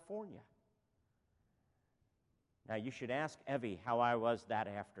California. Now, you should ask Evie how I was that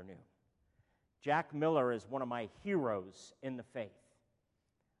afternoon. Jack Miller is one of my heroes in the faith.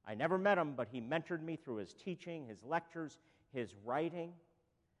 I never met him, but he mentored me through his teaching, his lectures, his writing.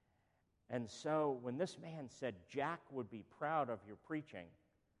 And so when this man said, Jack would be proud of your preaching,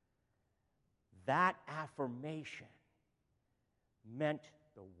 that affirmation meant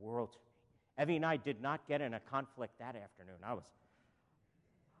the world to me. Evie and I did not get in a conflict that afternoon.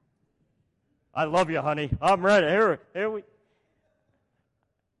 I love you, honey. I'm ready. Here we.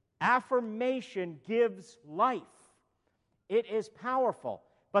 Affirmation gives life. It is powerful.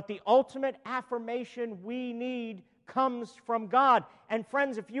 But the ultimate affirmation we need comes from God. And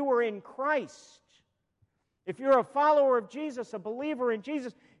friends, if you are in Christ, if you're a follower of Jesus, a believer in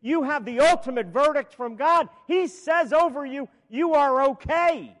Jesus, you have the ultimate verdict from God. He says over you, you are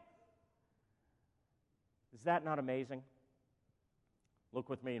okay. Is that not amazing? Look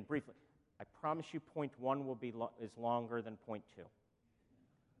with me and briefly. I promise you point 1 will be is longer than point 2.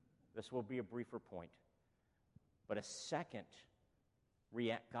 This will be a briefer point. But a second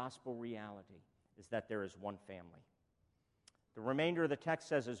gospel reality is that there is one family. The remainder of the text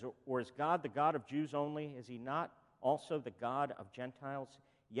says, or is God the God of Jews only? Is he not also the God of Gentiles?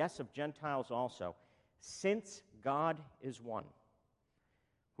 Yes, of Gentiles also, since God is one,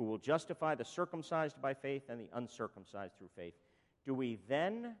 who will justify the circumcised by faith and the uncircumcised through faith. Do we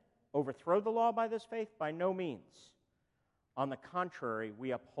then overthrow the law by this faith? By no means. On the contrary,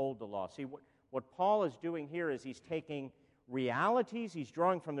 we uphold the law. See, what Paul is doing here is he's taking realities, he's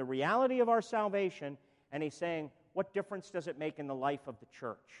drawing from the reality of our salvation, and he's saying, what difference does it make in the life of the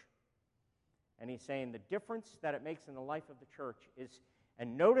church? And he's saying the difference that it makes in the life of the church is,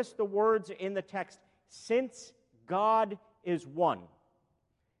 and notice the words in the text, since God is one.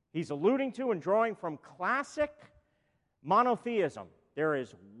 He's alluding to and drawing from classic monotheism. There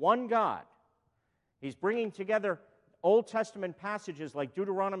is one God. He's bringing together Old Testament passages like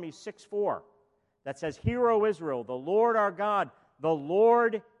Deuteronomy 6:4 that says, Hear, O Israel, the Lord our God, the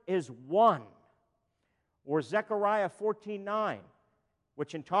Lord is one. Or Zechariah 14:9,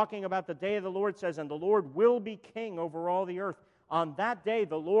 which in talking about the day of the Lord says, And the Lord will be king over all the earth. On that day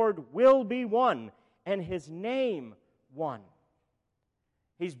the Lord will be one, and his name one.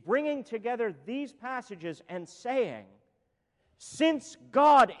 He's bringing together these passages and saying, since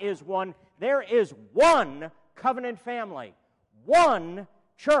God is one, there is one covenant family, one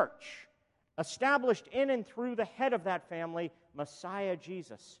church, established in and through the head of that family, Messiah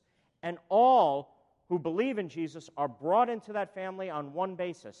Jesus. And all who believe in Jesus are brought into that family on one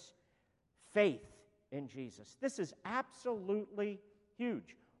basis: faith in Jesus. This is absolutely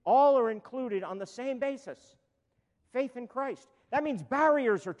huge. All are included on the same basis: faith in Christ. That means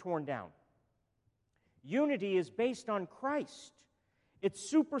barriers are torn down. Unity is based on Christ. It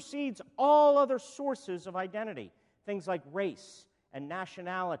supersedes all other sources of identity, things like race and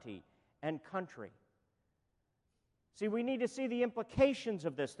nationality and country. See, we need to see the implications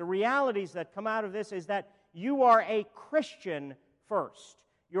of this. The realities that come out of this is that you are a Christian first.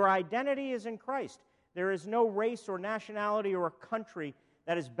 Your identity is in Christ. There is no race or nationality or a country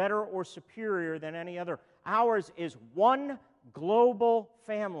that is better or superior than any other. Ours is one global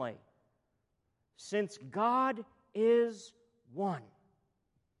family, since God is one.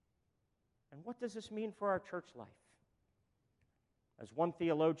 And what does this mean for our church life? As one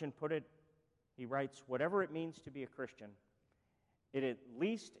theologian put it, he writes, whatever it means to be a Christian, it at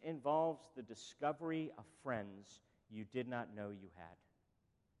least involves the discovery of friends you did not know you had.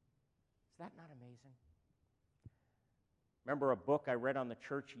 Is that not amazing? Remember a book I read on the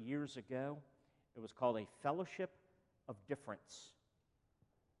church years ago? It was called A Fellowship of Difference.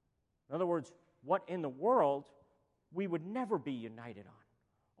 In other words, what in the world we would never be united on.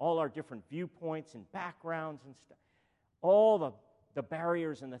 All our different viewpoints and backgrounds and stuff. All the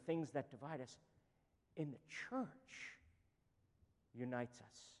barriers and the things that divide us. In the church unites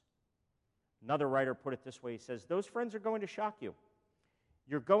us. Another writer put it this way. He says, those friends are going to shock you.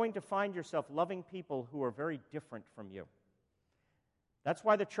 You're going to find yourself loving people who are very different from you. That's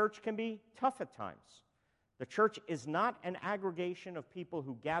why the church can be tough at times. The church is not an aggregation of people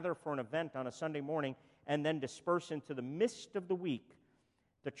who gather for an event on a Sunday morning and then disperse into the mist of the week.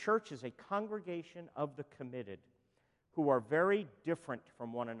 The church is a congregation of the committed who are very different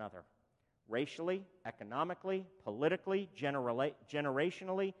from one another, racially, economically, politically,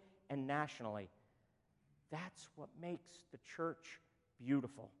 generationally, and nationally. That's what makes the church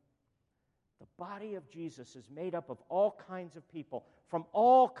beautiful. The body of Jesus is made up of all kinds of people from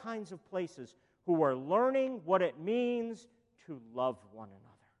all kinds of places who are learning what it means to love one another.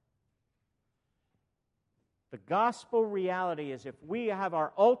 The gospel reality is if we have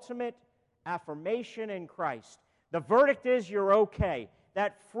our ultimate affirmation in Christ, the verdict is you're okay.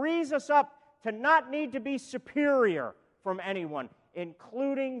 That frees us up to not need to be superior from anyone,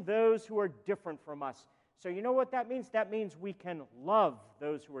 including those who are different from us. So you know what that means? That means we can love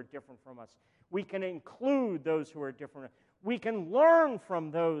those who are different from us. We can include those who are different. We can learn from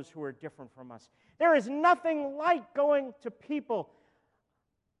those who are different from us. There is nothing like going to people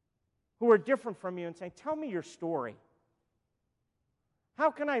who are different from you and saying, tell me your story. How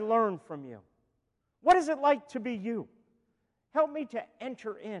can I learn from you? What is it like to be you? Help me to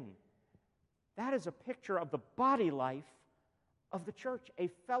enter in. That is a picture of the body life of the church, a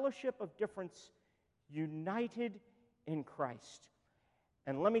fellowship of difference united in Christ.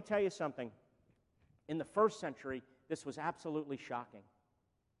 And let me tell you something. In the first century, this was absolutely shocking.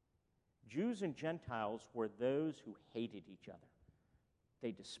 Jews and Gentiles were those who hated each other.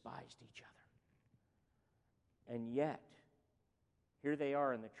 They despised each other. And yet, here they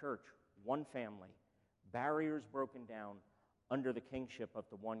are in the church, one family, barriers broken down under the kingship of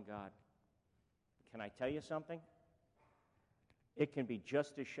the one God. Can I tell you something? It can be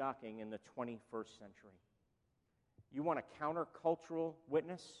just as shocking in the 21st century. You want a countercultural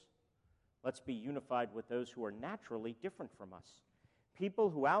witness? Let's be unified with those who are naturally different from us.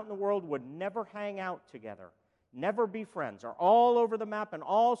 People who out in the world would never hang out together, never be friends, are all over the map in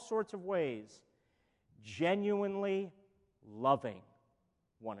all sorts of ways, genuinely loving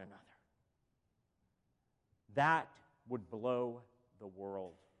one another. That would blow the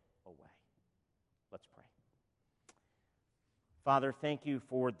world away. Let's pray. Father, thank you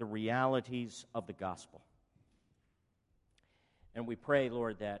for the realities of the gospel. And we pray,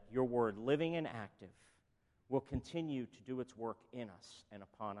 Lord, that your word, living and active, will continue to do its work in us and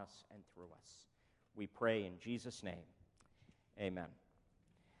upon us and through us. We pray in Jesus' name. Amen.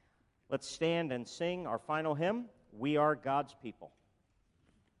 Let's stand and sing our final hymn, We Are God's People.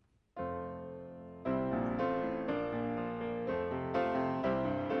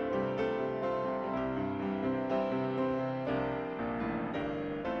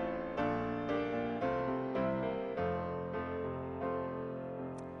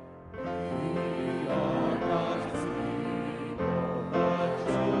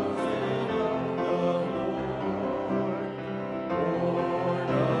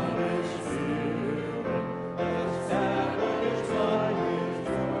 Established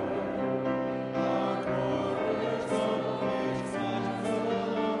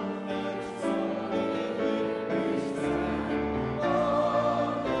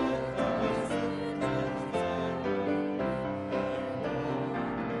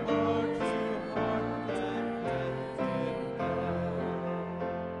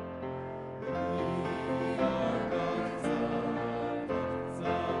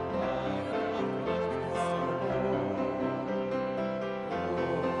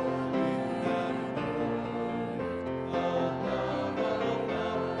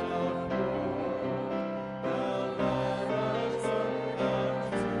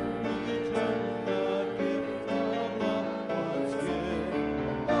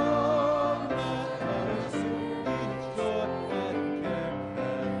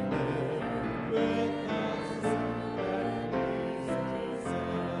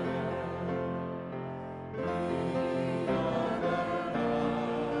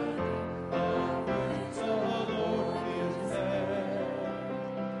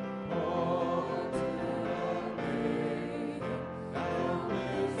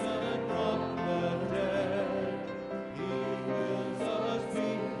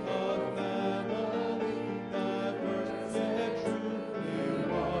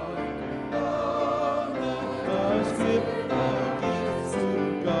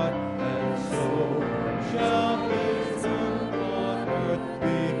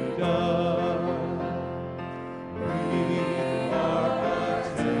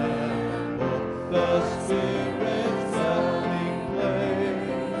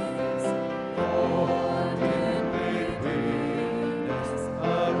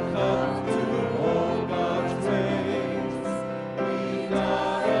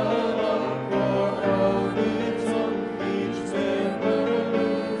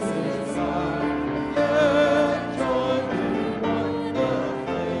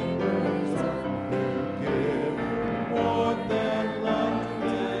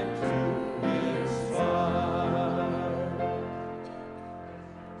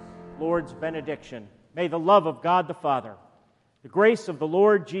Lord's benediction. May the love of God the Father, the grace of the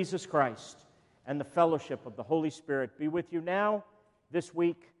Lord Jesus Christ, and the fellowship of the Holy Spirit be with you now, this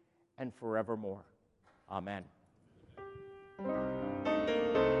week, and forevermore. Amen.